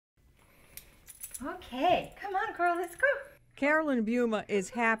Okay, come on, girl, let's go. Carolyn Buma is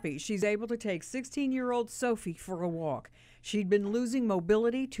happy she's able to take 16-year-old Sophie for a walk. She'd been losing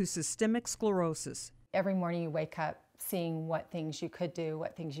mobility to systemic sclerosis. Every morning you wake up seeing what things you could do,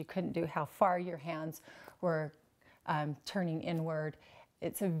 what things you couldn't do, how far your hands were turning inward.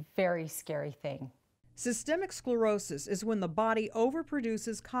 It's a very scary thing. Systemic sclerosis is when the body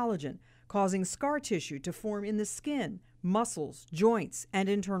overproduces collagen, causing scar tissue to form in the skin, muscles, joints, and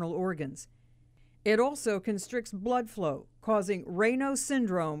internal organs. It also constricts blood flow, causing Raynaud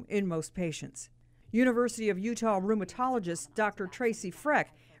syndrome in most patients. University of Utah rheumatologist Dr. Tracy Freck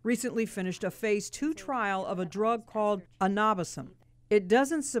recently finished a phase 2 trial of a drug called anabasum. It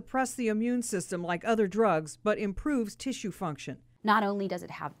doesn't suppress the immune system like other drugs, but improves tissue function. Not only does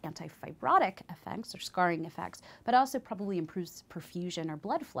it have antifibrotic effects or scarring effects, but also probably improves perfusion or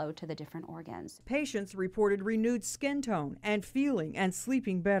blood flow to the different organs. Patients reported renewed skin tone and feeling and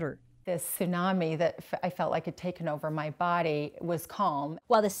sleeping better. This tsunami that I felt like had taken over my body was calm.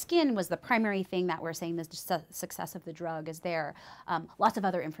 While the skin was the primary thing that we're saying the success of the drug is there, lots of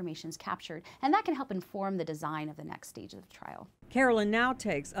other information is captured, and that can help inform the design of the next stage of the trial. Carolyn now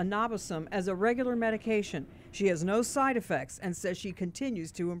takes anabasum as a regular medication. She has no side effects and says she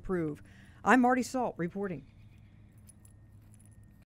continues to improve. I'm Marty Salt reporting.